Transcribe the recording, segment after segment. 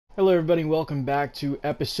Hello everybody, welcome back to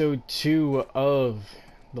episode 2 of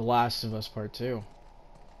The Last of Us Part 2.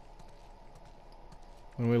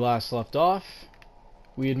 When we last left off,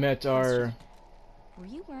 we had met our... Were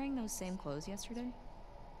you wearing those same clothes yesterday?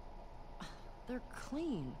 They're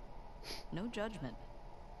clean. No judgment.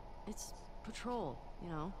 It's patrol, you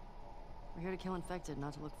know. We're here to kill infected,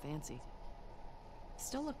 not to look fancy.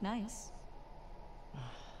 Still look nice.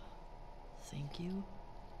 Thank you.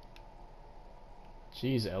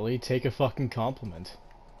 Jeez, Ellie, take a fucking compliment.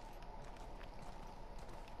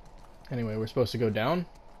 Anyway, we're supposed to go down?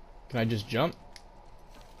 Can I just jump?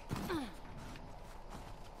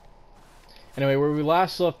 Anyway, where we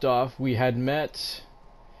last left off, we had met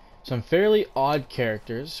some fairly odd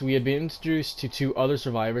characters. We had been introduced to two other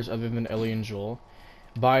survivors other than Ellie and Joel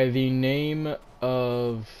by the name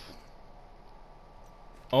of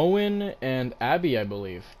Owen and Abby, I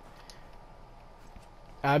believe.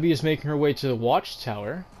 Abby is making her way to the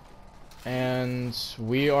watchtower, and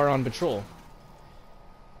we are on patrol.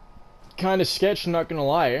 Kind of sketch, not gonna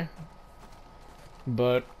lie,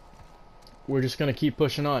 but we're just gonna keep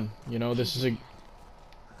pushing on. You know, this is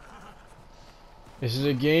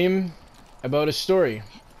a game about a story,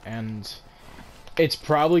 and it's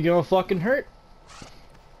probably gonna fucking hurt.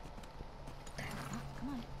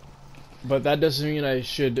 But that doesn't mean I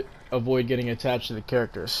should avoid getting attached to the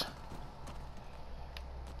characters.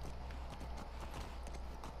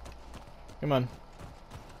 Come on.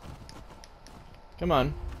 Come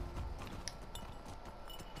on.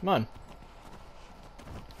 Come on.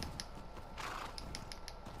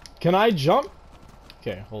 Can I jump?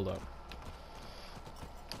 Okay, hold up.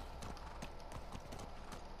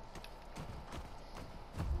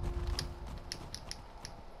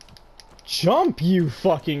 Jump, you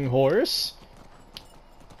fucking horse!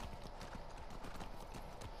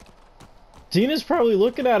 Dina's probably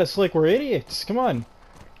looking at us like we're idiots. Come on.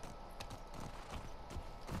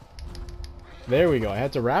 There we go. I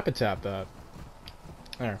had to rapid tap that.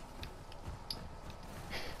 There.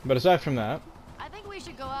 But aside from that... I think we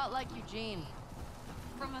should go out like Eugene.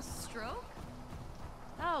 From a stroke?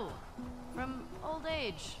 No, from old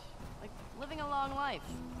age. Like, living a long life.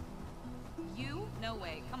 You? No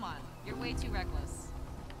way. Come on. You're way too reckless.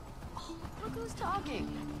 Oh, look who's talking.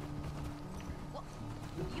 Well,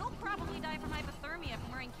 you'll probably die from hypothermia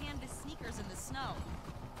from wearing canvas sneakers in the snow.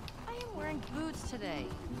 I am wearing boots today.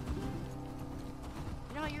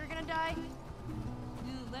 You know how you're gonna die?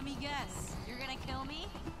 Ooh, let me guess. You're gonna kill me?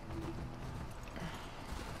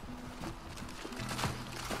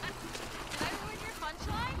 Did I ruin your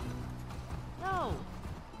punchline? No.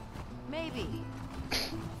 Maybe.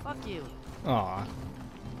 Fuck you. Aw.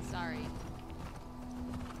 Sorry.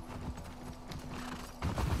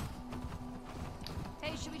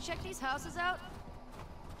 Hey, should we check these houses out?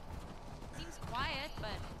 Seems quiet,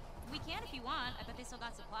 but we can if you want. I bet they still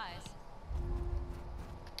got supplies.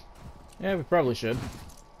 Yeah, we probably should.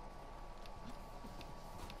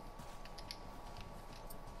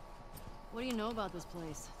 What do you know about this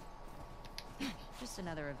place? Just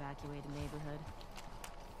another evacuated neighborhood.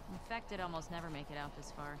 Infected almost never make it out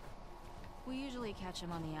this far. We usually catch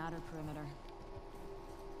them on the outer perimeter.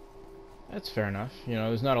 That's fair enough. You know,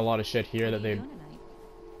 there's not a lot of shit here that they... What are you doing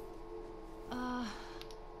tonight?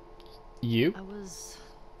 You? I was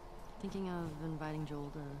thinking of inviting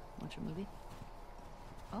Joel to watch a movie.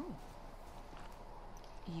 Oh.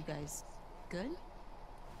 You guys good?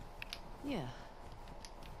 Yeah.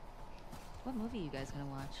 What movie you guys gonna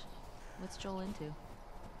watch? What's Joel into?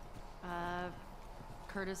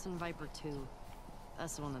 Curtis and Viper 2.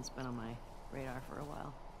 That's the one that's been on my radar for a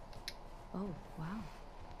while. Oh, wow.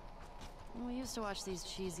 Well, we used to watch these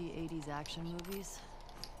cheesy 80s action movies.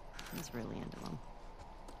 He's really into them.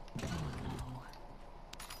 Oh, no.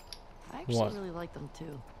 I actually What? really like them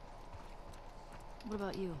too. What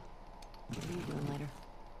about you? What are you doing later?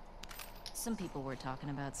 Some people were talking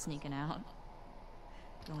about sneaking out.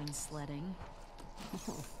 Going sledding.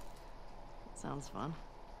 Sounds fun.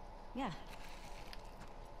 Yeah.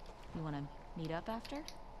 You wanna meet up after?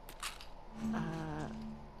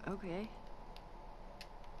 Okay.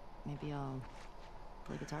 Maybe I'll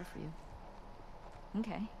play guitar for you.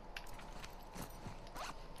 Okay.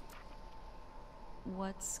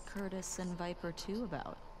 What's Curtis and Viper 2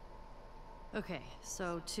 about? Okay,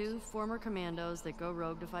 so two former commandos that go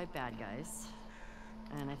rogue to fight bad guys.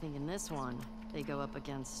 And I think in this one, they go up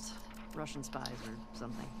against Russian spies or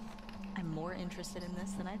something. I'm more interested in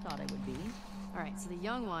this than I thought I would be. Alright, so the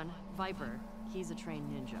young one, Viper, he's a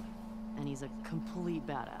trained ninja. And he's a complete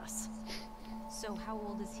badass. So how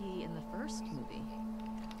old is he in the first movie?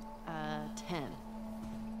 10.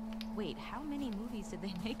 Wait, how many movies did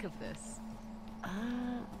they make of this?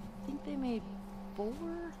 made 4?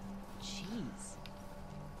 Jeez.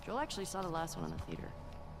 Joel actually saw the last one in the theater.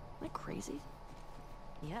 Isn't that crazy?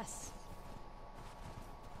 Yes.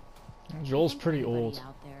 Joel's You think pretty anybody old.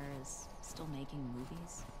 out there is still making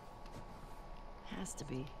movies? Has to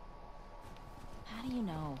be. How do you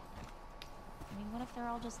know? I mean, what if they're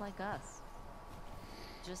all just like us?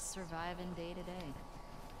 Just surviving day to day.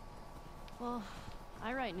 Well,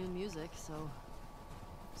 I write new music, so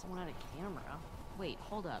if someone had a camera. Wait,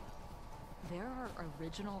 hold up. There are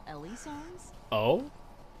original Ellie songs? Oh?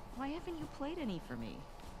 Why haven't you played any for me?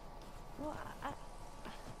 Well,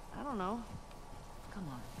 I don't know. Come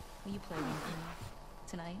on, will you play one for me?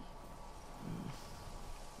 Tonight?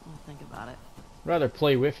 I'll think about it. Rather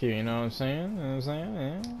play with you, you know what I'm saying? You know what I'm saying?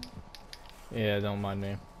 Yeah. Yeah, don't mind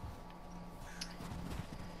me.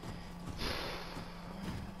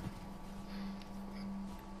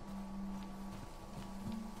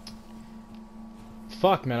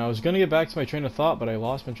 Fuck, man, I was gonna get back to my train of thought, but I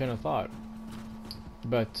lost my train of thought.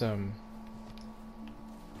 But,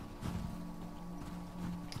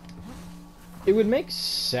 it would make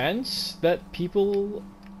sense that people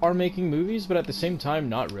are making movies, but at the same time,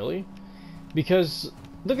 not really. Because,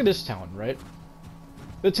 look at this town, right?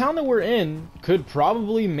 The town that we're in could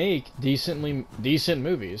probably make decent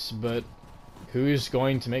movies, but who's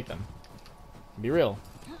going to make them? Be real.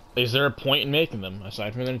 Is there a point in making them,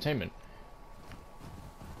 aside from entertainment?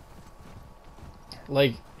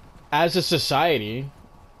 Like, as a society,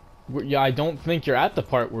 yeah, I don't think you're at the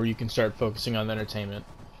part where you can start focusing on entertainment.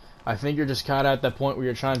 I think you're just kind of at that point where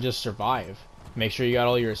you're trying to just survive. Make sure you got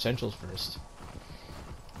all your essentials first.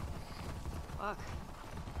 Fuck.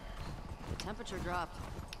 The temperature dropped.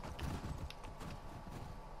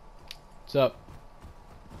 What's up?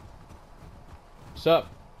 What's up?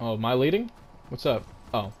 Oh, am I leading? What's up?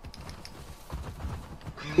 Oh.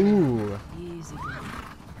 Ooh. Easy, girl.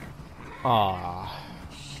 Ah.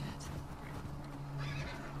 Shit.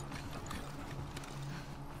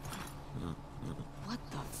 What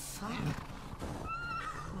the fuck?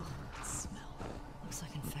 Ugh, that smell. Looks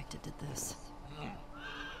like infected did this.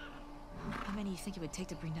 How many do you think it would take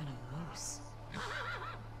to bring down a moose?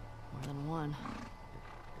 More than one.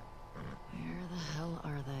 Where the hell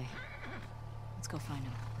are they? Let's go find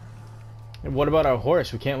them. And what about our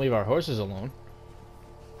horse? We can't leave our horses alone.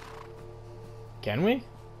 Can we?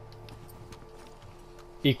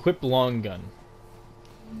 Equip long gun.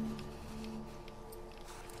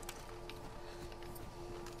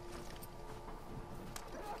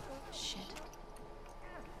 Shit.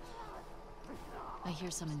 I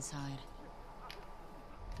hear some inside.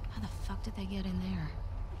 How the fuck did they get in there?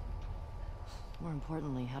 More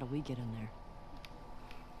importantly, how do we get in there?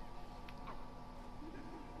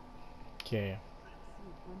 Okay.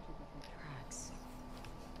 Tracks.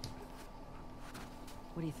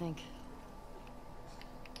 What do you think?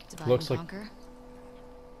 Divide Looks and like- conquer?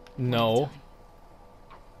 No.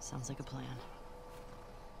 Sounds like a plan.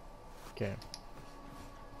 Okay.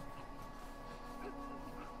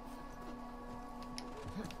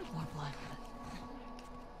 More blood.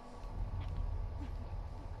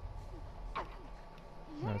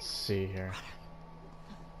 Let's see here.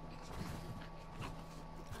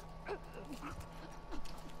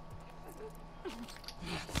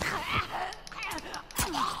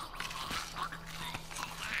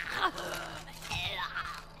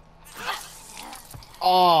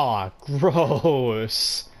 Oh,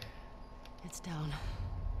 gross. It's down.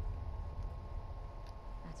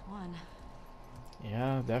 That's one.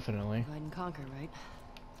 Yeah, definitely. Divide and conquer, right?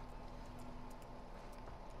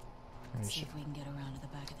 Let's see if we can get around to the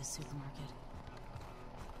back of the supermarket.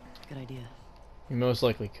 Good idea. You most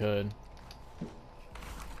likely could.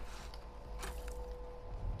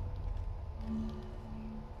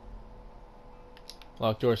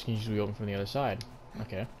 Locked doors can usually open from the other side.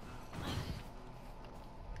 Okay.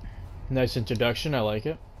 Nice introduction, I like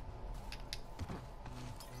it.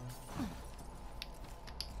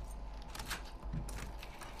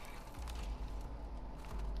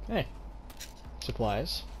 Hey.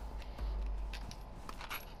 Supplies.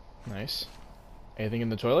 Nice. Anything in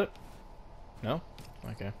the toilet? No?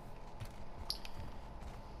 Okay.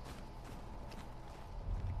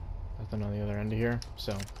 Nothing on the other end of here,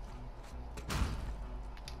 so.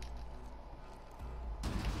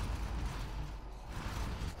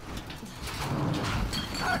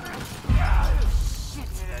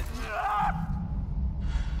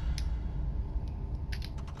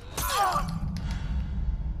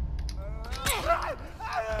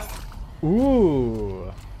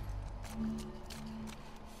 Ooh.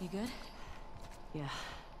 You good? Yeah,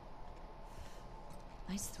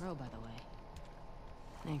 Nice throw, by the way.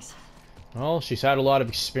 thanks. Well, she's had a lot of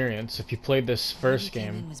experience if you played this first Came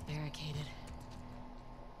in game. was barricaded.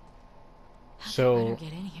 How'd the So runner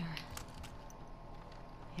get in here?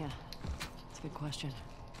 Yeah, it's a good question.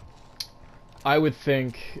 I would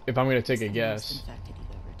think, if I'm gonna take a It's the guess, most infected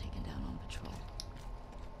you've ever taken down on patrol.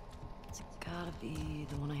 It's gotta be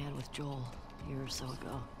the one I had with Joel a year or so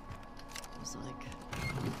ago. It was like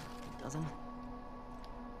a dozen.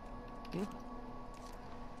 You?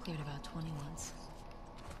 Cleared about 20 once.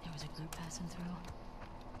 There was a group passing through.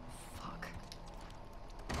 Fuck.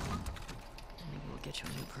 Maybe we'll get you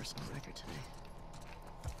a new personal record today.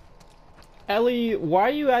 Ellie, why are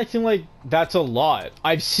you acting like that's a lot?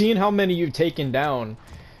 I've seen how many you've taken down.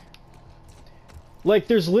 Like,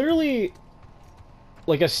 there's literally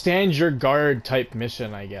like a stand your guard type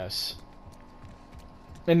mission, I guess.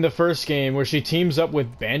 In the first game, where she teams up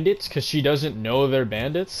with bandits because she doesn't know they're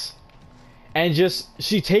bandits. And just,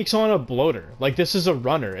 she takes on a bloater. Like, this is a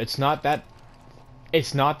runner. It's not that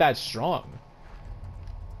strong.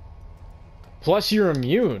 Plus, you're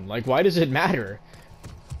immune. Like, why does it matter?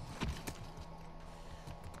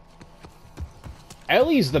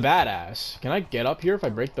 Ellie's the badass. Can I get up here if I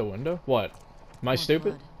break the window? What? Am I More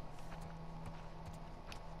stupid?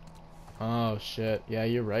 blood. Oh, shit. Yeah,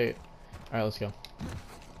 you're right. Alright, let's go.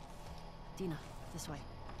 Dina, this way.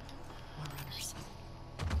 More runners.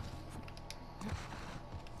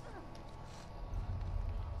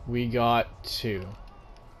 We got 2.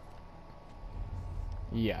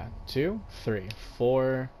 Yeah, 2, 3,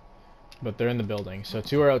 4. But they're in the building, so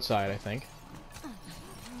 2 are outside, I think.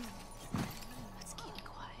 Let's keep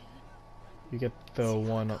quiet. You get the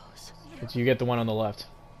one. You get the one on the left.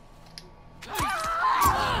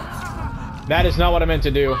 That is not what I meant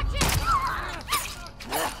to do.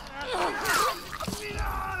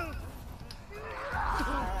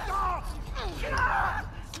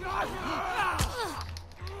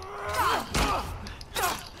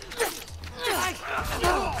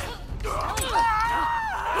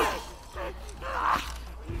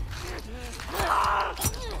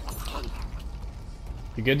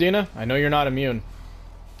 You good, Dina? I know you're not immune.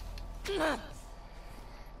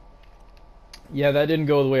 Yeah, that didn't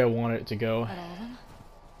go the way I wanted it to go. That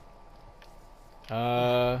all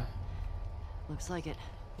of them? Looks like it.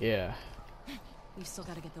 Yeah. We've still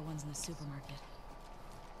got to get the ones in the supermarket.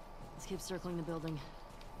 Let's keep circling the building.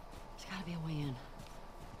 There's gotta be a way in.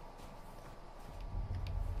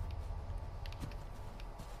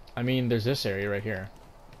 I mean, there's this area right here.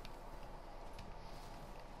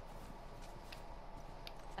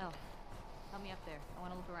 Elle, help me up there. I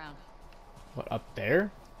want to look around. What, up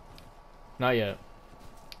there? Not yet.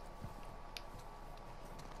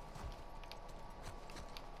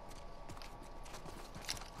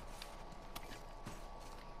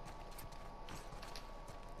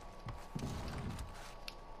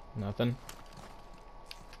 Nothing.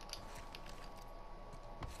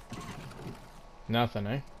 Nothing,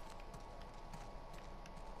 eh?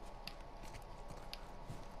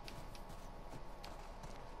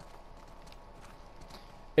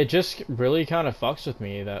 It just really kind of fucks with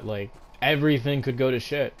me that, like, everything could go to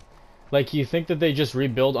shit. Like, you think that they just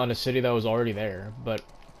rebuild on a city that was already there, but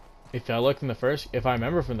if I look from the first, if I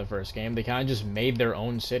remember from the first game, they kind of just made their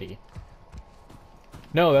own city.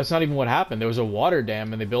 No, that's not even what happened. There was a water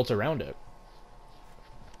dam and they built around it.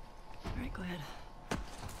 Alright, go ahead.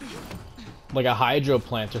 Like a hydro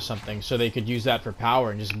plant or something, so they could use that for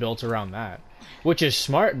power and just built around that. Which is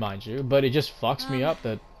smart, mind you, but it just fucks me up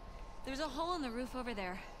that... There's a hole in the roof over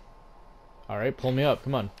there. Alright, pull me up,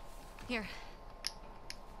 come on. Here.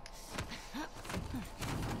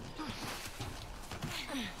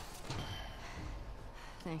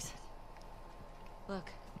 Thanks. Look.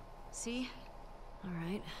 See?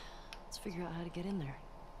 Alright. Let's figure out how to get in there.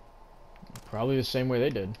 Probably the same way they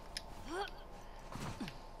did.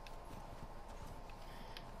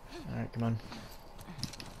 Alright, come on.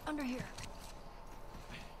 Under here.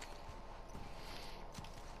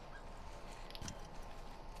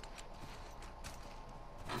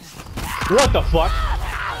 What the fuck?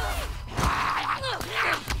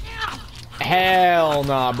 Hell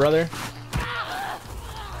nah, brother.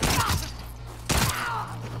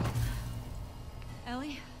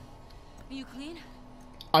 Ellie? Are you clean?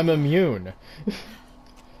 I'm immune.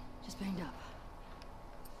 Just banged up.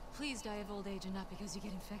 Please die of old age and not because you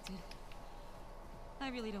get infected. I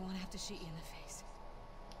really don't want to have to shoot you in the face.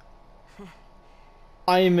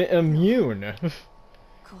 I'm immune.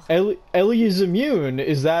 Cool. Ellie is immune.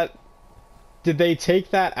 Is that... Did they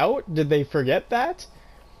take that out? Did they forget that?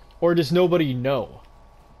 Or does nobody know?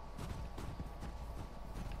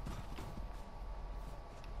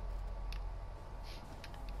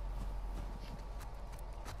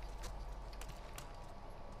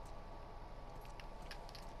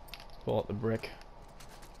 Pull out the brick.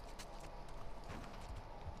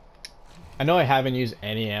 I know I haven't used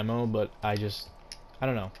any ammo, but I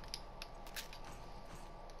don't know.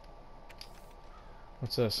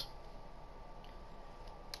 What's this?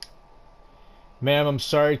 Ma'am, I'm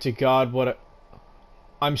sorry to God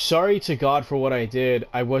I'm sorry to God for what I did.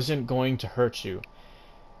 I wasn't going to hurt you.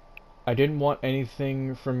 I didn't want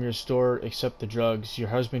anything from your store except the drugs. Your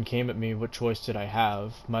husband came at me. What choice did I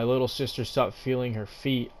have? My little sister stopped feeling her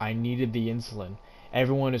feet. I needed the insulin.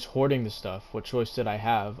 Everyone is hoarding the stuff. What choice did I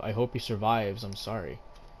have? I hope he survives. I'm sorry.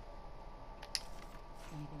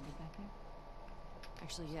 Anything good back there?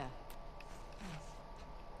 Actually, yeah.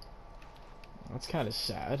 That's kind of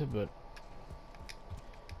sad, but...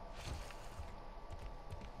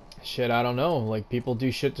 Shit, I don't know. Like, people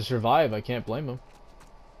do shit to survive. I can't blame them.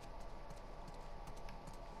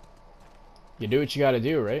 You do what you gotta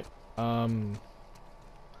do, right?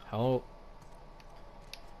 How...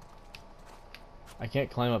 I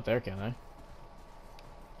can't climb up there, can I?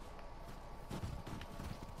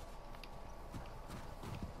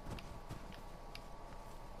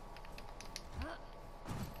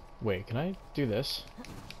 Wait, can I do this?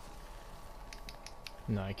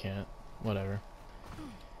 No, I can't. Whatever.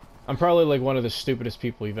 I'm probably like one of the stupidest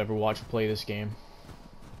people you've ever watched play this game.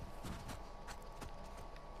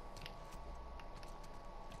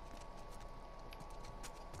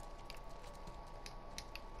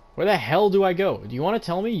 Where the hell do I go? Do you want to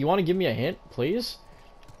tell me? You want to give me a hint, please?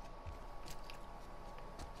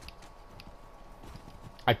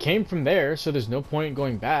 I came from there, so there's no point in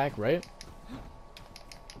going back, right?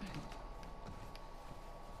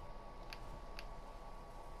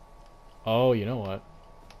 Oh, you know what?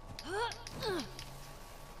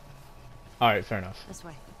 Alright, fair enough. This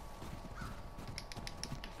way.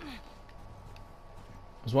 I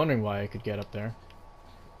was wondering why I could get up there.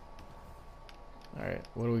 Alright,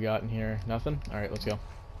 what do we got in here? Nothing? Alright, let's go.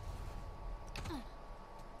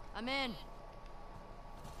 I'm in.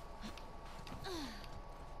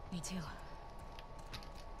 Me too.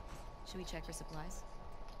 Should we check for supplies?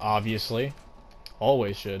 Obviously.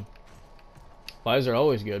 Always should. Supplies are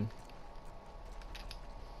always good.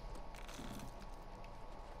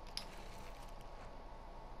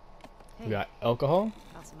 Hey, We got alcohol?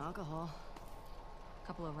 got some alcohol.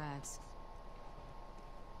 Couple of rags.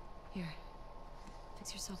 Here.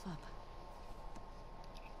 Fix yourself up.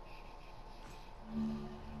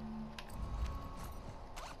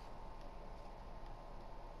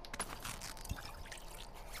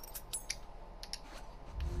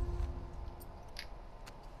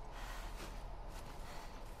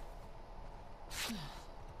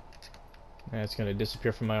 Yeah, it's gonna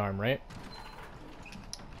disappear from my arm, right?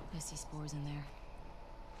 I see spores in there.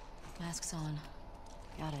 Mask's on.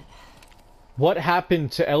 Got it. What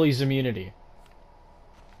happened to Ellie's immunity?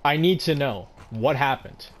 I need to know. What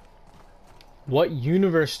happened? What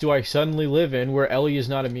universe do I suddenly live in where Ellie is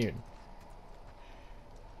not immune?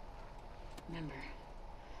 Remember,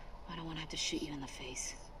 I don't want to have to shoot you in the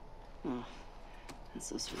face. Oh, that's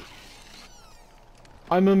so sweet.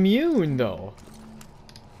 I'm immune, though.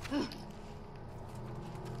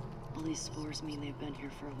 All these spores mean they've been here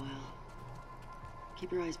for a while.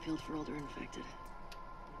 Keep your eyes peeled for older infected.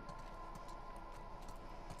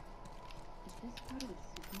 Is this part of the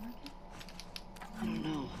supermarket? I don't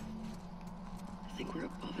know. I think we're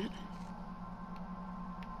above it.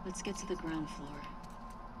 Let's get to the ground floor.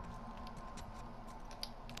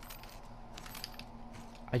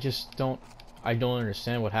 I don't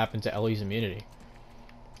understand what happened to Ellie's immunity.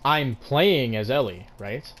 I'm playing as Ellie,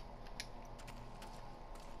 right?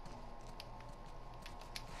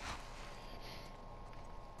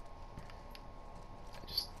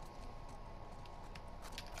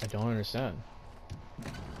 I don't understand.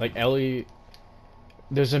 Like, Ellie...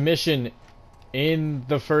 There's a mission in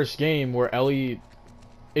the first game where Ellie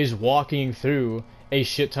is walking through a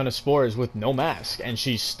shit ton of spores with no mask, and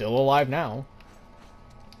she's still alive now.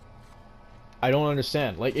 I don't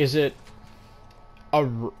understand. Like, is it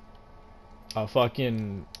a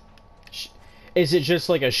fucking... Is it just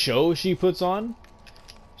like a show she puts on?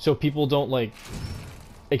 So people don't, like,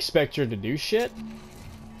 expect her to do shit?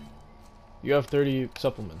 You have 30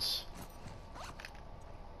 supplements.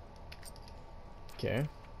 Okay.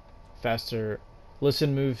 Faster.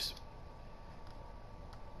 Listen moves.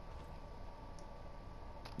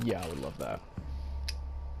 Yeah, I would love that.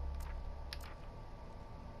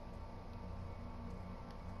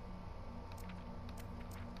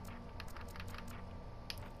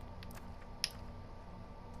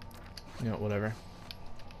 You know, whatever.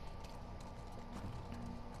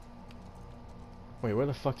 Wait, where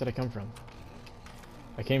the fuck did I come from?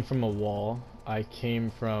 I came from a wall. I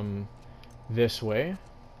came from this way.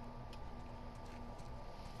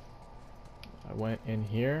 I went in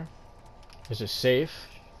here. There's a safe.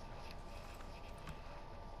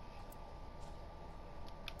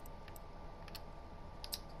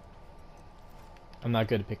 I'm not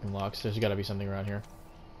good at picking locks. There's gotta be something around here.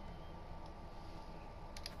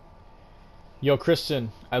 Yo,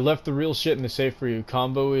 Kristen, I left the real shit in the safe for you.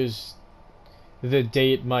 Combo is the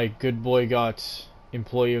date my good boy got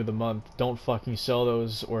employee of the month. Don't fucking sell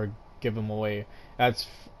those or give them away. That's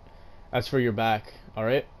for your back,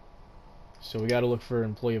 alright? So we gotta look for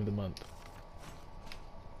employee of the month.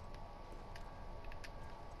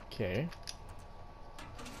 Okay.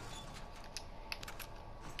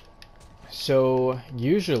 So,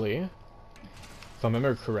 usually, if I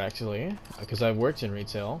remember correctly, because I've worked in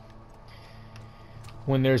retail,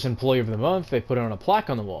 when there's employee of the month, they put it on a plaque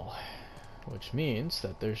on the wall. Which means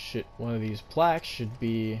that one of these plaques should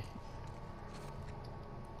be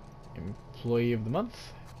employee of the month.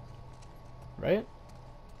 Right?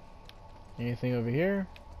 Anything over here?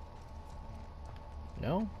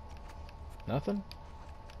 No? Nothing?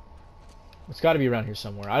 It's got to be around here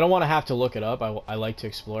somewhere. I don't want to have to look it up. I like to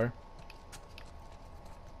explore.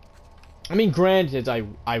 I mean, granted,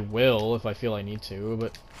 I will if I feel I need to,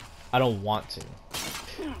 but I don't want to.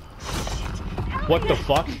 What the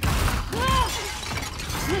fuck?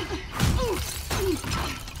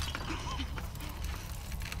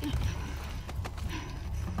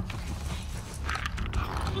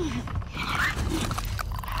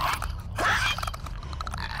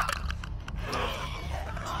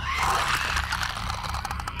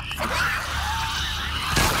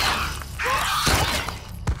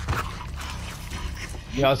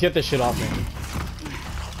 Yeah, let's get this shit off me.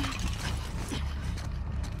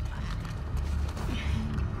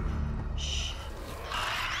 Shh.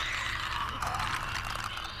 Fucking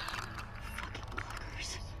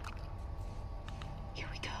blockers. Here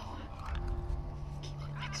we go. Keep it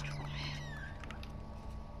extra quiet.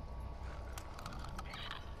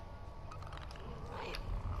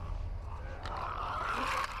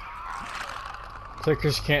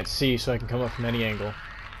 Clickers can't see, so I can come up from any angle.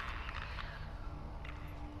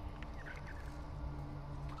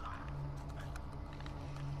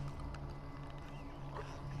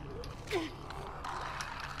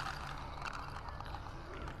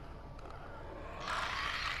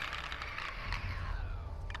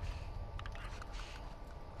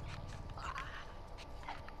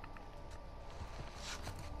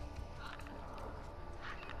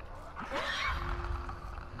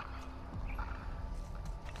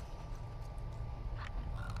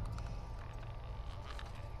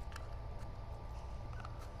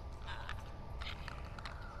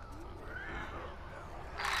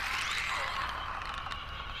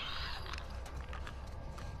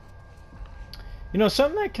 You know,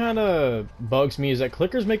 something that kind of bugs me is that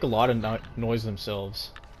clickers make a lot of noise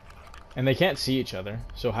themselves. And they can't see each other,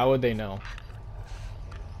 so how would they know?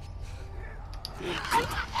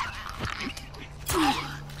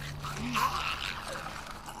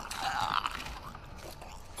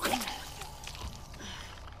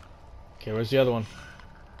 Okay, where's the other one?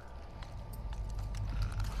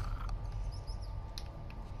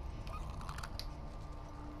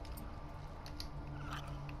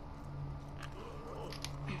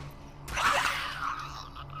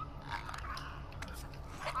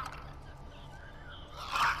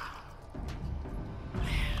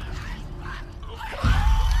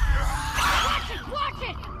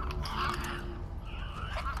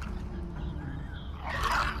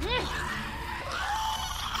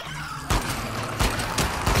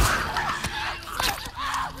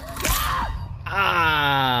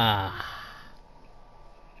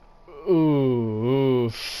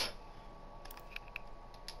 Oof.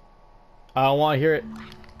 I don't want to hear it.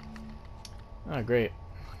 Oh, great.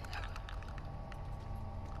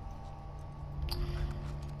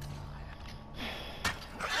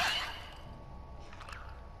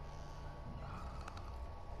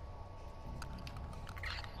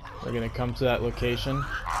 We're gonna come to that location.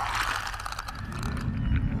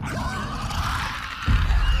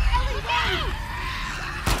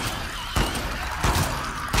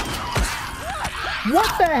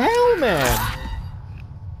 What the hell, man?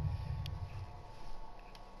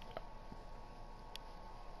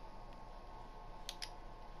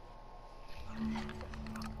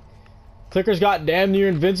 Clicker's got damn near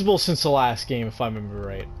invincible since the last game, if I remember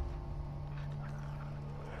right.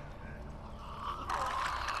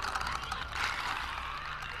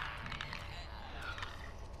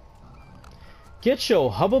 Get your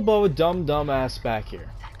hubba bubba dumb ass back here.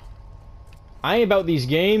 I ain't about these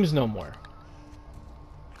games no more.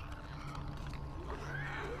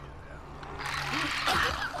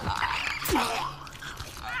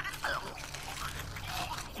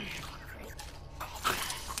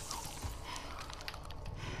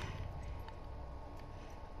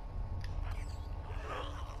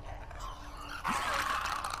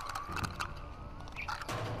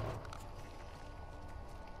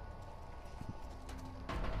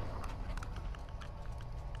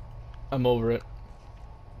 I'm over it.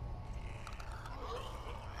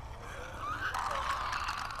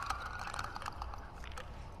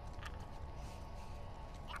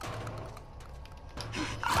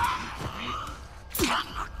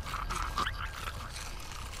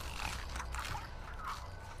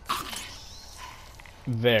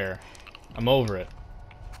 There. I'm over it.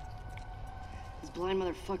 These blind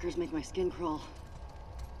motherfuckers make my skin crawl.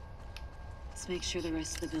 Let's make sure the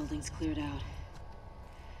rest of the building's cleared out.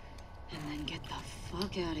 And then get the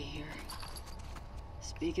fuck out of here.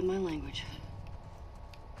 Speaking my language.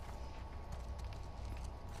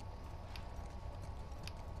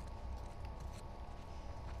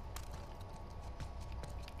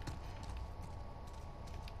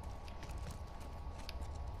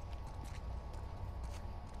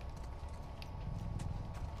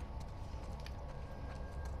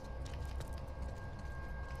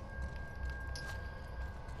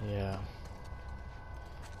 Yeah.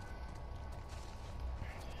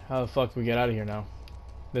 How the fuck do we get out of here now?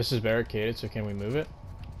 This is barricaded, so can we move it?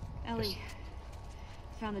 Ellie,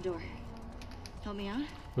 found the door. Help me out? It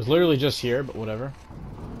was literally just here, but whatever.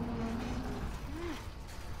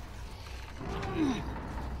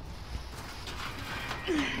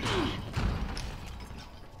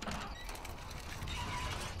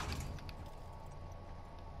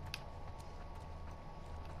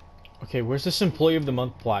 Okay, where's this Employee of the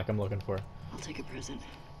Month plaque I'm looking for? I'll take a present.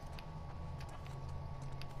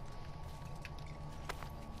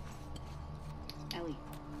 Ellie.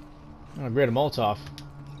 Oh, great, a Molotov.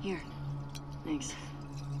 Here. Thanks.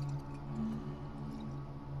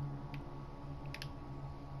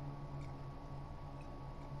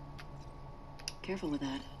 Careful with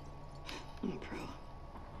that. I'm a pro.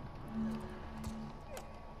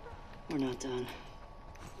 We're not done.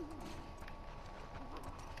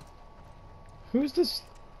 Who's this?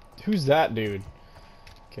 Who's that dude?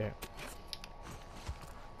 Okay.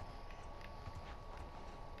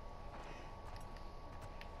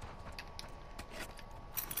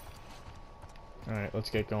 Alright, let's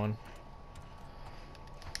get going.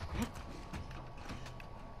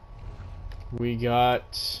 We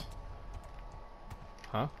got...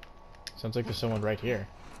 Huh? Sounds like there's someone right here.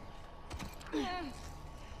 I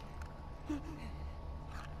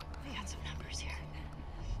got some numbers here.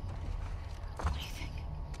 What do you think?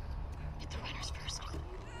 Hit the runners first.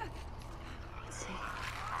 Let's see.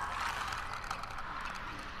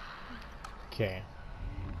 Okay.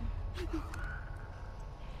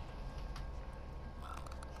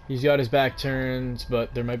 He's got his back turned,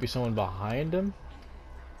 but there might be someone behind him.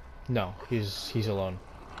 No, he's alone.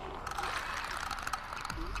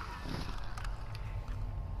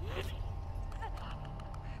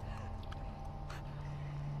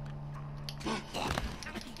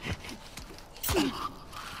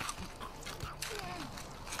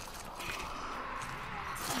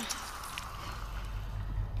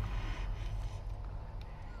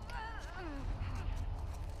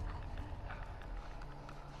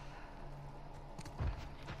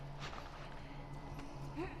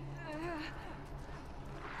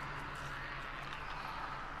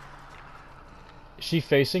 Is she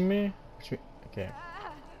facing me? Okay.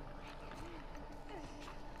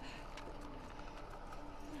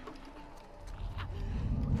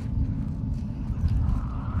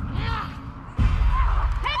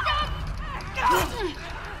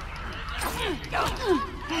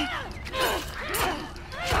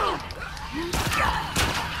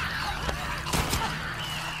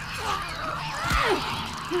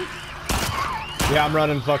 Yeah, I'm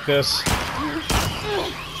running. Fuck this.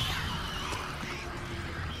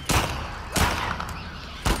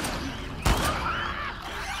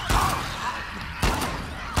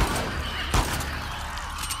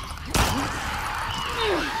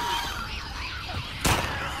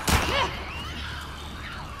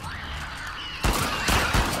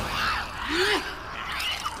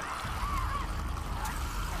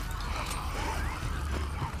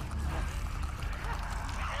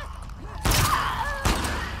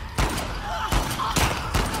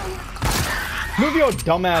 Move your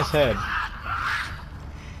dumbass head.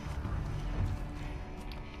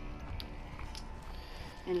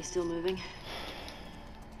 And he's still moving?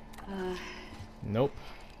 Nope.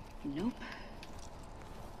 Nope.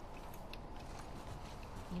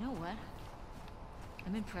 You know what?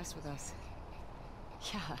 I'm impressed with us.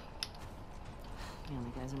 Yeah. Man,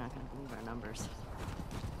 the guys are not gonna believe our numbers.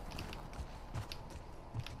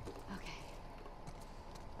 Okay.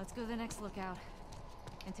 Let's go to the next lookout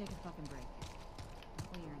and take a fucking break.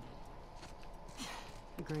 We earned it.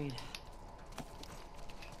 Agreed.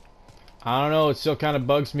 I don't know, it still kind of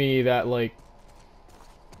bugs me that, like,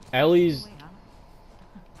 Ellie's... Wait, huh?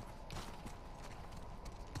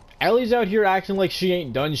 Ellie's out here acting like she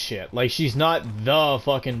ain't done shit. Like she's not the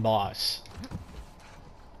fucking boss.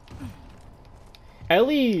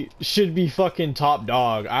 Ellie should be fucking top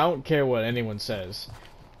dog. I don't care what anyone says.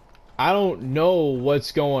 I don't know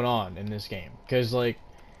what's going on in this game. Because, like,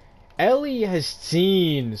 Ellie has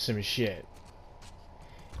seen some shit.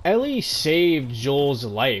 Ellie saved Joel's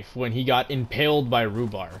life when he got impaled by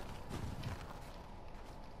Rhubarb.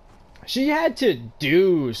 She had to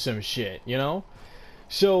do some shit, you know?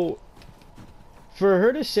 So, for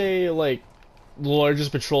her to say, like, the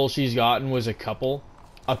largest patrol she's gotten was a couple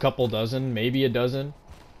dozen, maybe a dozen,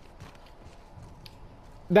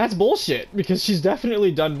 that's bullshit, because she's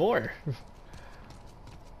definitely done more.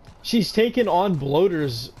 She's taken on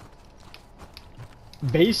bloaters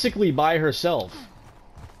basically by herself.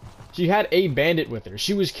 She had a bandit with her.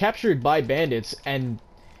 She was captured by bandits and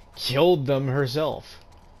killed them herself.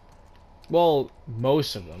 Well,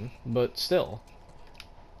 most of them, but still.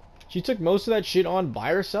 She took most of that shit on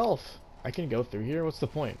by herself. I can go through here? What's the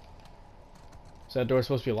point? Is that door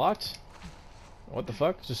supposed to be locked? What the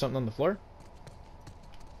fuck? Is there something on the floor?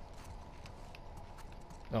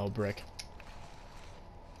 Oh, brick.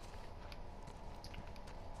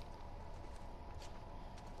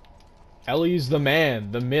 Ellie's the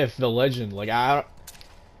man, the myth, the legend. Like,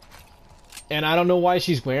 and I don't know why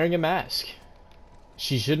she's wearing a mask.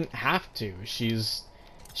 She shouldn't have to. She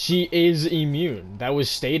is immune. That was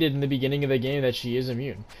stated in the beginning of the game that she is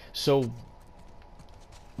immune. So,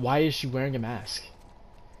 why is she wearing a mask?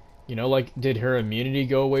 You know, like, did her immunity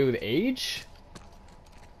go away with age?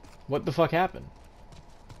 What the fuck happened?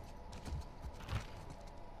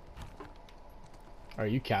 Are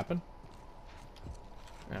you capping?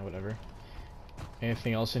 Ah, whatever.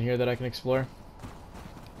 Anything else in here that I can explore?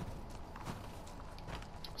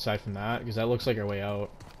 Aside from that, because that looks like our way out.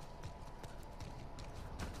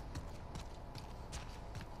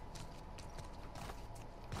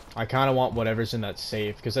 I kind of want whatever's in that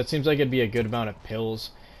safe, because that seems like it'd be a good amount of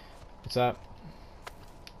pills. What's that?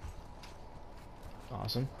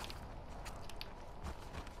 Awesome.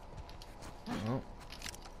 Oh.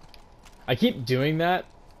 I keep doing that.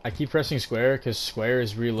 I keep pressing square, because square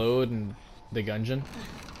is reload and the gungeon.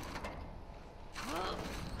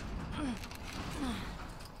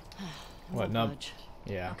 What, nub?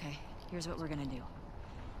 Yeah. Okay, here's what we're gonna do.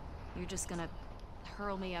 You're just gonna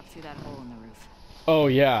hurl me up through that hole in the roof. Oh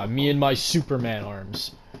yeah, me and my Superman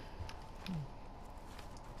arms.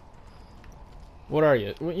 What are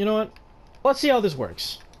you? You know what? Let's see how this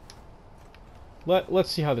works. Let's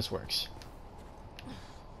see how this works.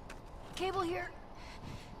 Cable here.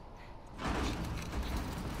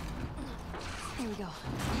 Here we go.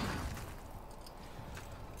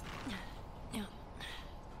 Yeah.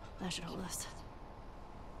 That should hold us.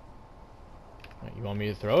 Right, you want me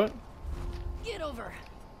to throw it? Get over.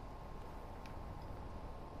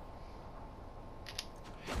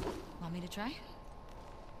 Want me to try?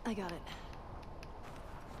 I got it.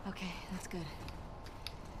 Okay, that's good.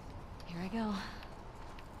 Here I go.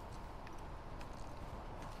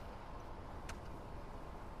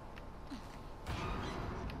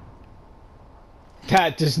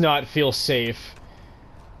 That does not feel safe.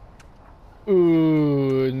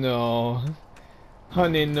 Ooh, no.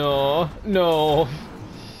 Honey, no. No.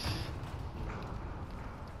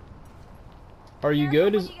 Are you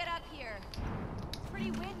good? When you get up here. It's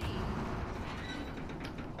pretty windy.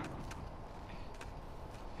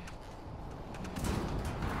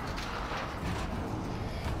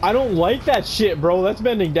 I don't like that shit, bro. That's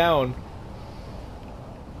bending down.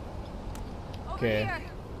 Okay.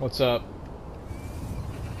 What's up?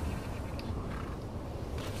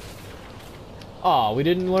 Aw, we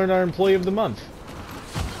didn't learn our employee of the month.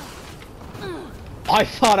 I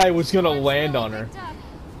thought I was gonna land on her.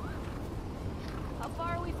 How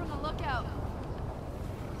far are we from the lookout?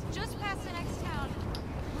 It's just past the next town.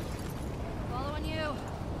 Following you.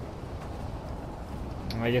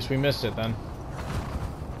 I guess we missed it then.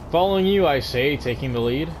 Following you, I say, taking the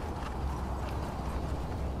lead.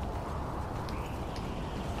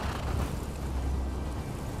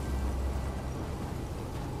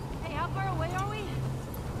 Hey, how far away are we?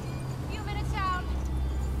 A few minutes out.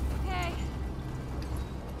 Okay.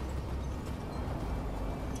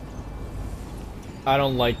 I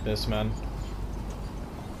don't like this, man.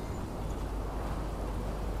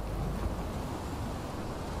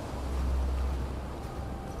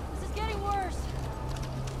 This is getting worse.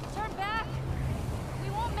 Turn back.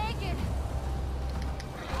 We won't make it.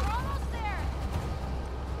 We're almost there.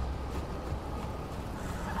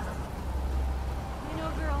 I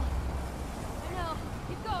know, girl. I know.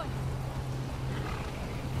 Keep going.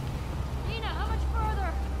 Dina, how much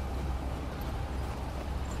further?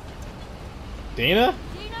 Dina?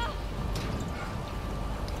 Dina?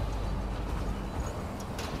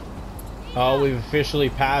 Oh, we've officially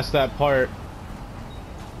passed that part.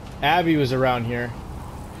 Abby was around here.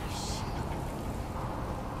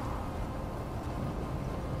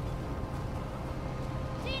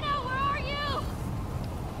 Dina, where are you?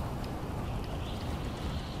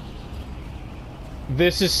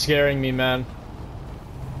 This is scaring me, man.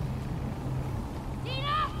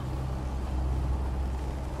 Dina!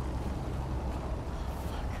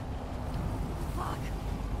 Fuck.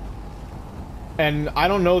 And I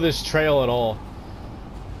don't know this trail at all.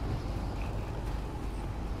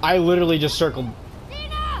 I literally just circled.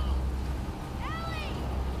 Dina! Ellie!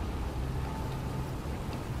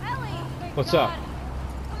 Ellie! Thank What's God. up?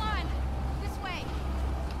 Come on. This way.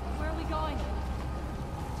 Where are we going?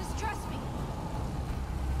 Just trust me.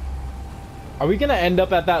 Are we gonna end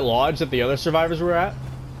up at that lodge that the other survivors were at?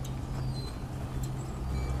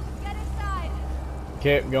 Get inside.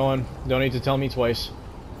 Okay, going. Don't need to tell me twice.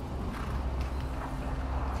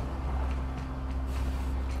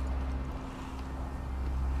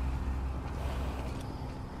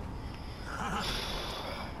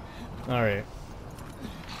 Alright.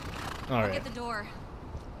 I'll Alright. get the door.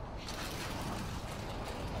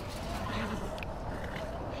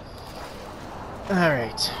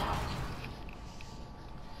 Alright.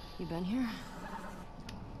 You been here?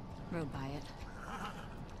 Rode by it.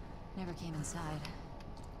 Never came inside.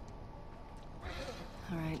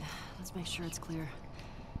 All right, let's make sure it's clear.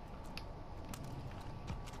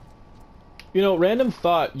 You know, random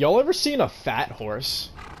thought. Y'all ever seen a fat horse?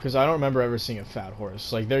 Because I don't remember ever seeing a fat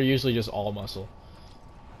horse. Like, they're usually just all muscle.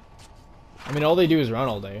 I mean, all they do is run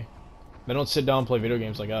all day. They don't sit down and play video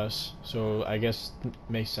games like us. So, I guess it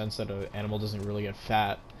makes sense that an animal doesn't really get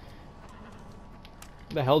fat.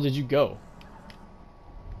 Where the hell did you go?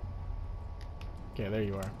 Okay, there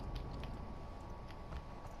you are.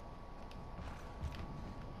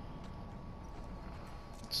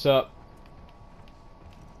 What's up?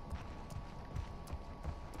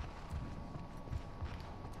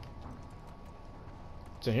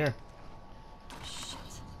 It's in here. Shit.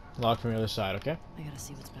 Locked from the other side, okay? I gotta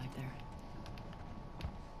see what's back there.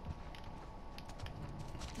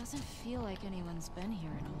 Doesn't feel like anyone's been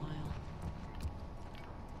here in a while.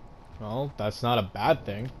 Well, that's not a bad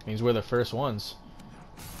thing. Means we're the first ones.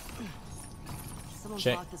 Someone's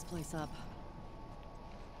Check. locked this place up.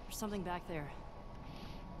 There's something back there.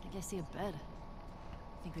 I think I see a bed.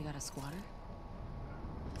 Think we got a squatter?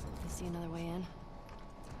 You see another way in?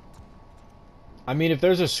 I mean, if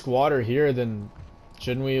there's a squatter here, then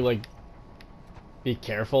shouldn't we, like, be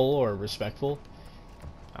careful or respectful?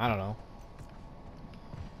 I don't know.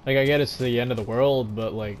 Like, I get it's the end of the world,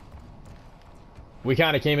 but, like, we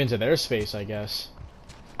kind of came into their space, I guess.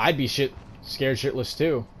 I'd be scared shitless,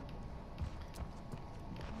 too.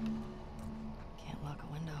 Can't lock a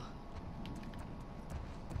window.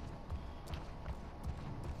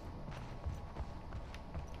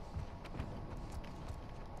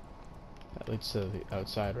 That leads to the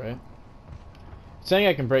outside, right? It's saying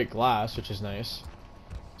I can break glass, which is nice.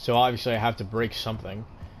 So obviously I have to break something.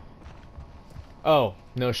 Oh,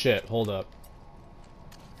 no shit. Hold up.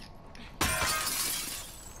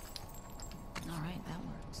 Alright, that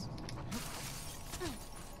works.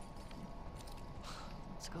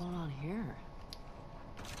 What's going on here?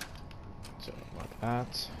 So, like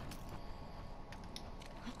that.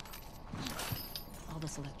 All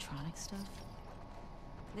this electronic stuff?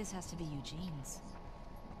 This has to be Eugene's.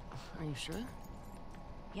 Are you sure?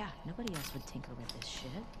 Yeah, nobody else would tinker with this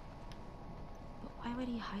shit. But why would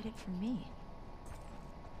he hide it from me?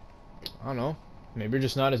 I don't know. Maybe you're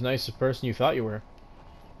just not as nice a person you thought you were.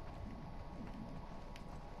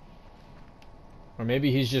 Or maybe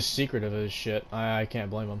he's just secretive of his shit. I can't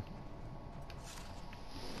blame him.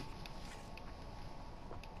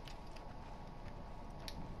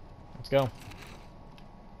 Let's go.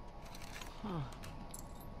 Huh.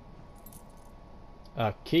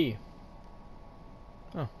 Key.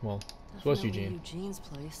 Oh, well, so was Definitely Eugene. Eugene's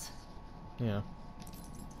place. Yeah.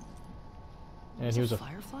 And There's he was a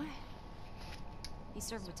firefly? He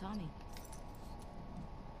served with Tommy.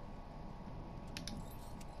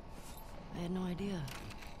 I had no idea.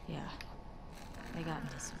 Yeah. They got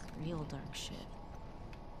into some real dark shit.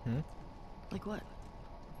 Like what?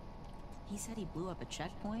 He said he blew up a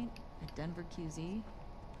checkpoint at Denver QZ,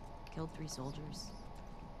 killed 3 soldiers,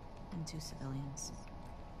 and 2 civilians.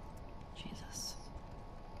 Jesus.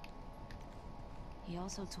 He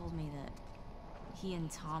also told me that he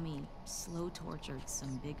and Tommy slow tortured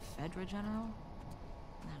some big Fedra general.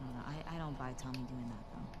 I don't know. I don't buy Tommy doing that,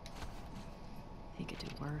 though. He could do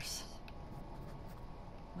worse.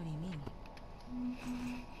 What do you mean?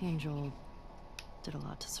 He and Joel did a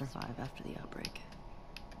lot to survive after the outbreak.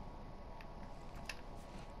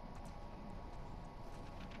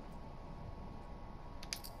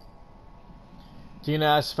 Dina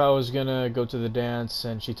asked if I was gonna go to the dance,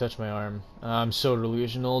 and she touched my arm. I'm so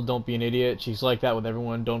delusional. Don't be an idiot. She's like that with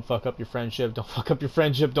everyone. Don't fuck up your friendship. Don't fuck up your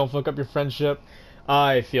friendship. Don't fuck up your friendship.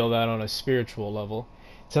 I feel that on a spiritual level.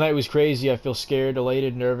 Tonight was crazy. I feel scared,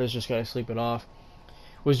 elated, nervous. Just gotta sleep it off.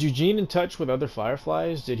 Was Eugene in touch with other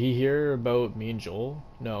Fireflies? Did he hear about me and Joel?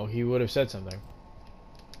 No, he would have said something.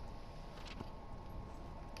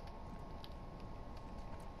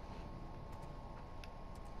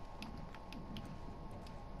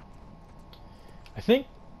 I think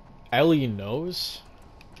Ellie knows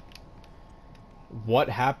what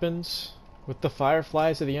happens with the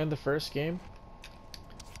Fireflies at the end of the first game.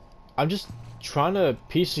 I'm just trying to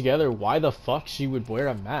piece together why the fuck she would wear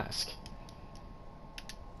a mask.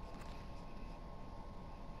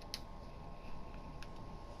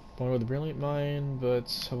 Born with a brilliant mind, but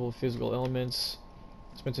several physical elements.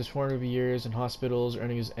 Spent his formative years in hospitals,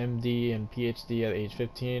 earning his MD and PhD at age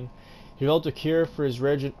 15. He developed a cure for his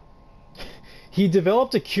rare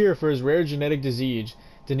genetic disease,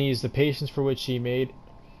 the patients for which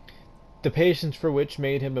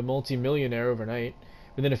made him a multi-millionaire overnight.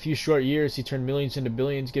 Within a few short years, he turned millions into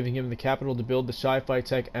billions, giving him the capital to build the sci-fi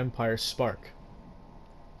tech empire Spark.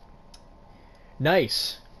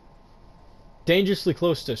 Nice. Dangerously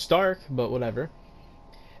close to Stark, but whatever.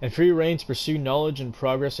 And free reign to pursue knowledge and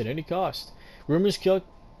progress at any cost. Rumors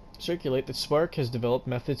circulate that Spark has developed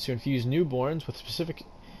methods to infuse newborns with specific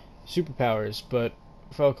superpowers, but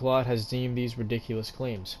Falcalot has deemed these ridiculous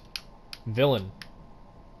claims. Villain.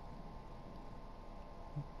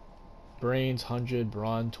 Brains 100,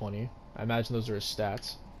 brawn 20. I imagine those are his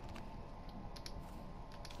stats.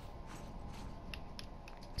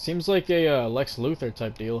 Seems like a Lex Luthor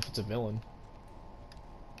type deal if it's a villain.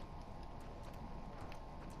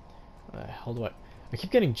 How do I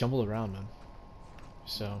keep getting jumbled around, man.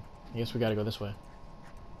 So, I guess we gotta go this way.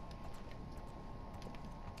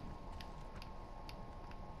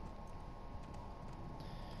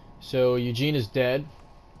 So, Eugene is dead.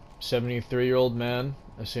 73-year-old man,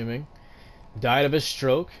 assuming. Died of a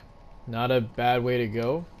stroke. Not a bad way to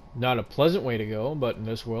go. Not a pleasant way to go, but in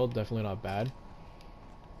this world, definitely not bad.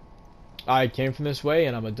 I came from this way,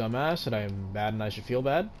 and I'm a dumbass, and I am bad, and I should feel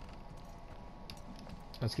bad.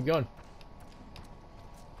 Let's keep going.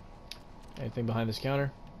 Anything behind this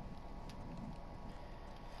counter?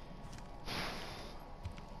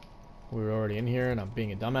 We were already in here, and I'm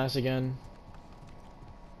being a dumbass again.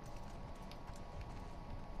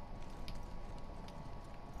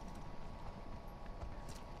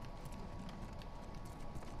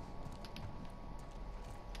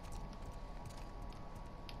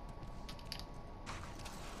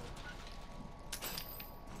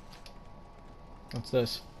 What's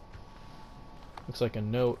this? Looks like a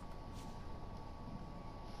note.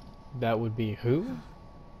 That would be who?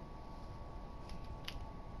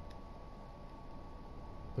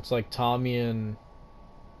 Looks like Tommy and...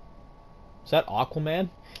 Is that Aquaman?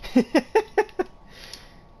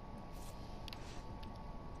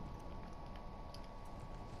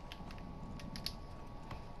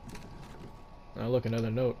 Oh, look, another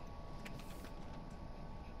note.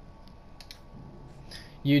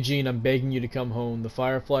 Eugene, I'm begging you to come home. The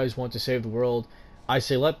Fireflies want to save the world. I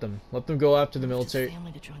say let them. Let them go after the military. His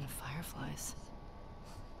family to join the Fireflies.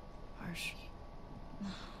 Harsh.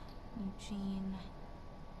 Eugene.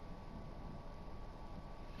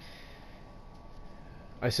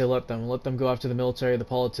 I say let them. Let them go after the military, the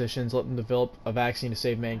politicians. Let them develop a vaccine to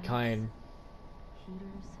save mankind.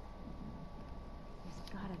 Heaters. There's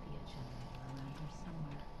gotta be a generator around here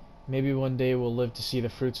somewhere. Maybe one day we'll live to see the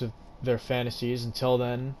fruits of their fantasies. Until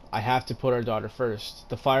then, I have to put our daughter first.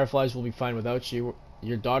 The Fireflies will be fine without you.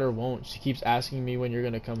 Your daughter won't. She keeps asking me when you're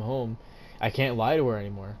gonna come home. I can't lie to her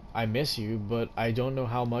anymore. I miss you, but I don't know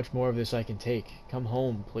how much more of this I can take. Come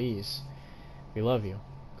home, please. We love you.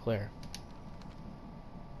 Claire.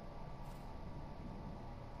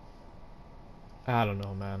 I don't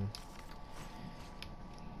know, man.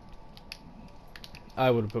 I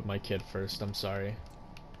would have put my kid first. I'm sorry.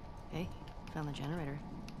 Hey, found the generator.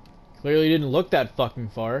 Clearly didn't look that fucking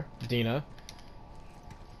far, Dina.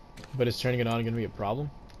 But is turning it on gonna be a problem?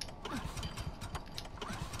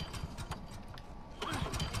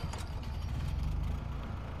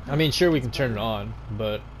 I mean, sure, we can turn it on,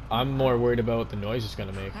 but I'm more worried about what the noise it's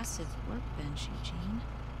gonna make. Impressive workbench, Eugene.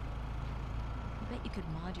 I bet you could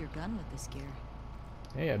mod your gun with this gear.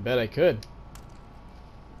 Hey, I bet I could.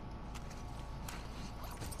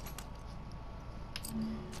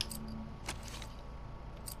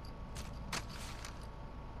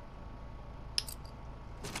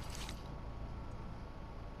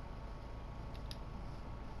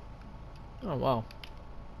 Oh, wow.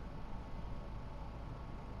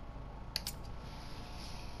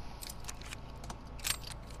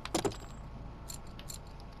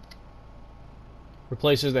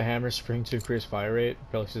 Replaces the hammer spring to increase fire rate.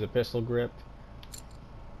 Replaces the pistol grip.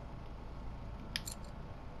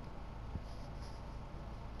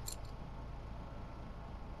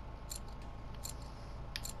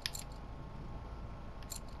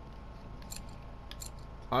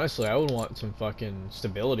 Honestly, I would want some fucking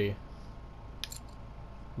stability.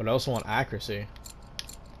 But I also want accuracy.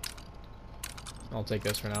 I'll take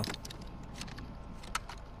this for now.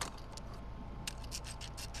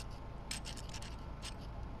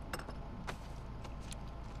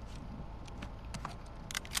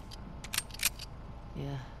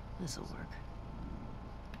 Yeah, this'll work.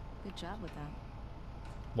 Good job with that.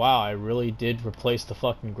 Wow, I really did replace the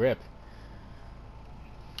fucking grip.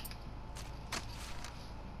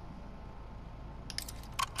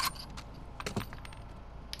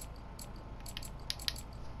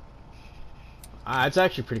 Ah, it's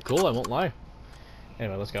actually pretty cool, I won't lie.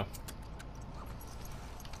 Anyway, let's go.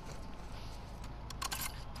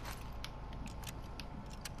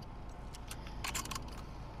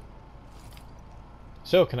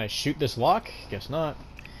 So, can I shoot this lock? Guess not.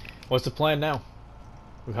 What's the plan now?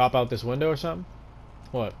 We hop out this window or something?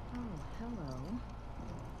 What? Oh, hello.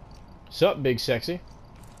 Sup, big sexy?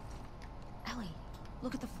 Ellie,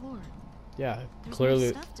 look at the floor. Yeah, There's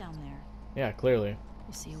clearly. more stuff down there. Yeah, clearly.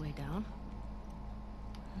 You see a way down?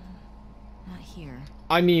 Not here.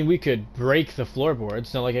 I mean, we could break the floorboards.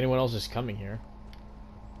 It's not like anyone else is coming here.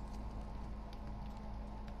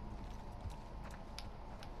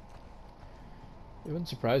 It wouldn't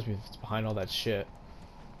surprise me if it's behind all that shit.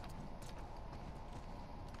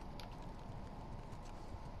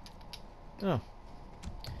 Oh.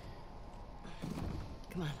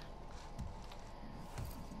 Come on.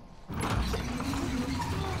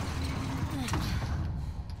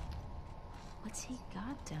 What's he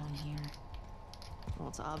got down here? Well,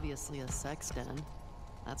 it's obviously a sex den.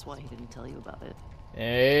 That's why he didn't tell you about it.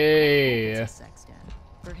 Hey. It's a sex den.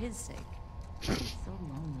 For his sake. He's so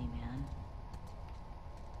lonely, man.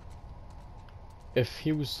 If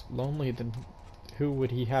he was lonely, then who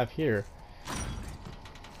would he have here?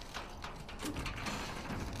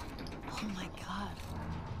 Oh my god.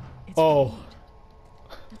 It's Oh. weed.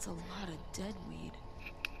 That's a lot of dead weed.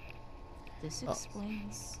 This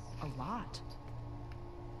explains a lot.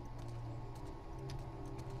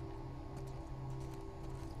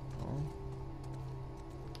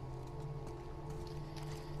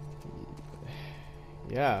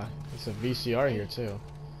 Yeah, it's a VCR here too.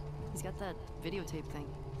 He's got that videotape thing.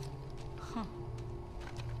 Huh.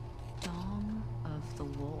 Dong of the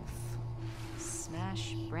Wolf.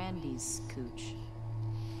 Smash Brandy's cooch.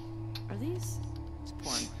 Are these? It's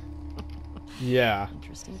porn. Yeah.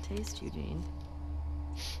 Interesting taste, Eugene.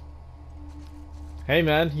 Hey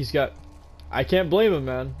man, he's got... I can't blame him,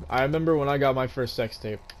 man. I remember when I got my first sex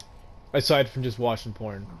tape. Aside from just watching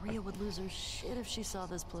porn. Maria would lose her shit if she saw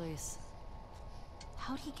this place.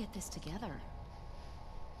 How'd he get this together?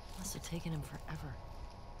 Must have taken him forever.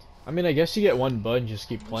 I mean, I guess you get one bud and just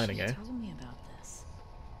keep I planning, wish eh? he told me about this.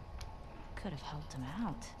 Could have helped him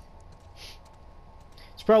out.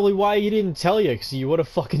 It's probably why he didn't tell you, because you would have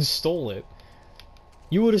fucking stole it.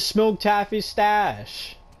 You would have smoked half his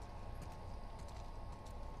stash.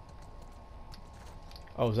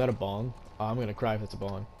 Oh, is that a bong? Oh, I'm gonna cry if it's a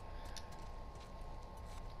bong.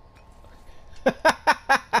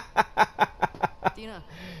 Dina.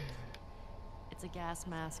 It's a gas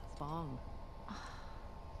mask bong.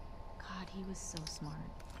 God, he was so smart.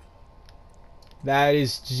 That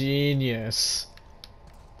is genius.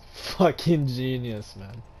 Fucking genius,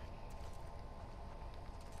 man.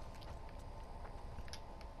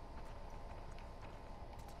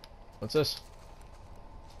 What's this?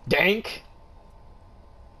 Dank?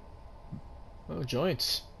 Oh,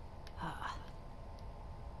 joints.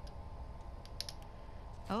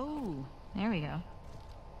 Oh, there we go.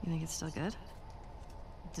 You think it's still good?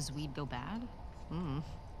 Does weed go bad?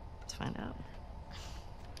 Let's find out.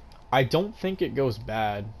 I don't think it goes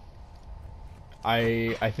bad.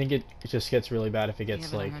 I think it just gets really bad if it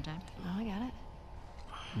gets like Oh, I got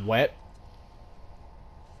it. wet.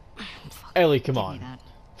 Ellie, come Give me on. that.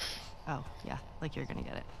 Oh, yeah, like you're gonna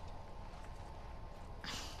get it.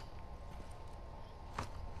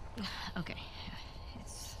 Okay.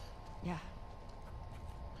 It's... Yeah.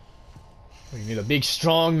 You need a big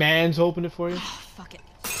strong man to open it for you? Fuck it.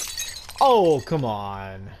 Oh, come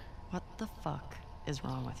on. What the fuck is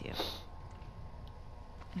wrong with you?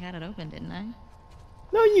 I got it open, didn't I?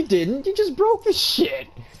 No, you didn't. You just broke the shit.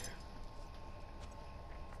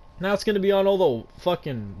 Now it's gonna be on all the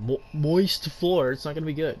fucking moist floor. It's not gonna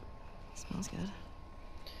be good. Smells good.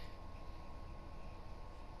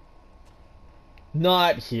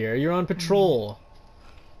 Not here. You're on patrol.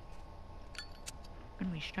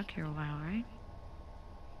 Gonna be stuck here a while, right?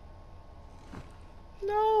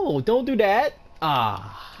 No, don't do that.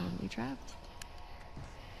 Ah. Totally trapped.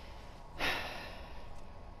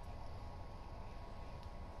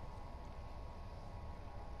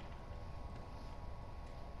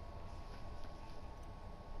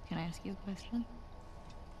 Can I ask you a question?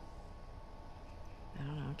 I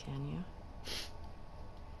don't know, can you?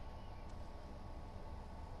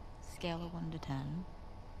 Scale of 1 to 10.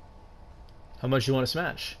 How much you want to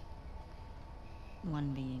smash?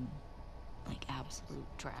 1 being, like, absolute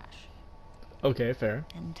trash. Okay, fair.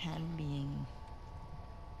 And 10 being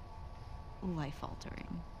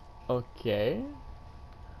life-altering. Okay.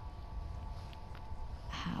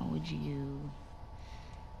 How would you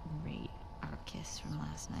rate our kiss from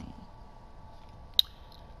last night?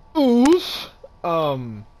 Oof.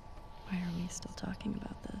 Why are we still talking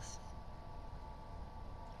about this?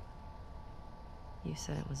 You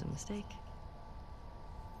said it was a mistake.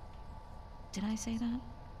 Did I say that?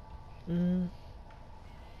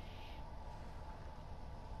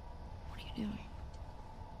 What are you doing?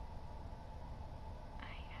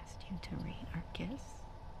 I asked you to rate our kiss.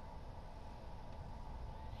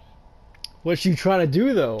 What's she trying to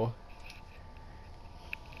do, though?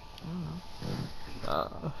 I don't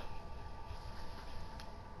know.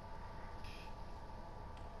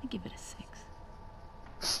 I give it a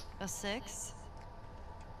 6. A 6?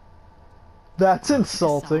 That's A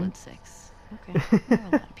insulting. solid 6. Okay. There are a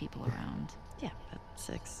lot of people around. Yeah, but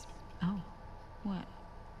 6. Oh, what?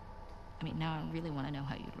 I mean, now I really want to know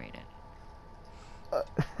how you'd rate it.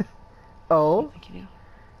 Oh? I think you do.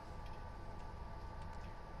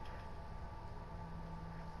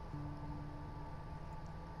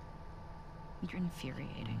 You're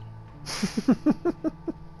infuriating.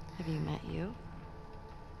 Have you met you?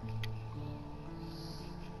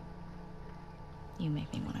 You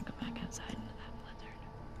make me want to go back outside into that blizzard.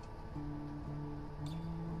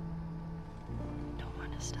 No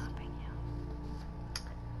one is stopping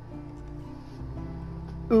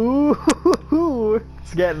you. Ooh,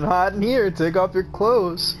 it's getting hot in here. Take off your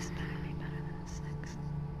clothes. This better be better than a 6.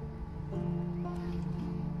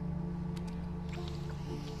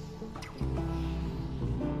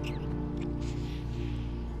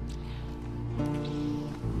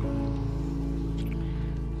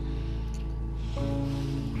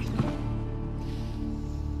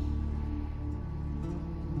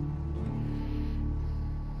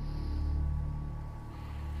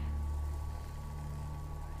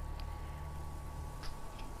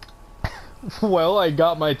 Well, I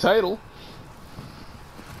got my title.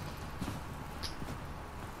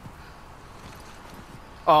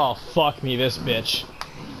 Oh, fuck me, this bitch.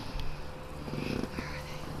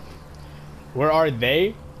 Where are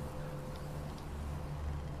they?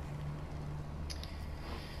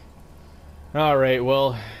 Alright,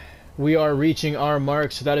 well, we are reaching our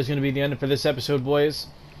mark, so that is going to be the end for this episode, boys.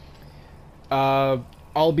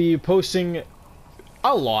 I'll be posting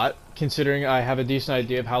a lot, considering I have a decent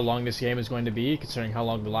idea of how long this game is going to be, considering how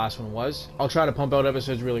long the last one was. I'll try to pump out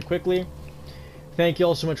episodes really quickly. Thank you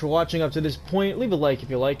all so much for watching up to this point. Leave a like if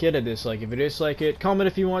you like it, a dislike if you dislike it, comment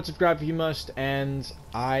if you want, subscribe if you must, and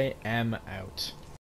I am out.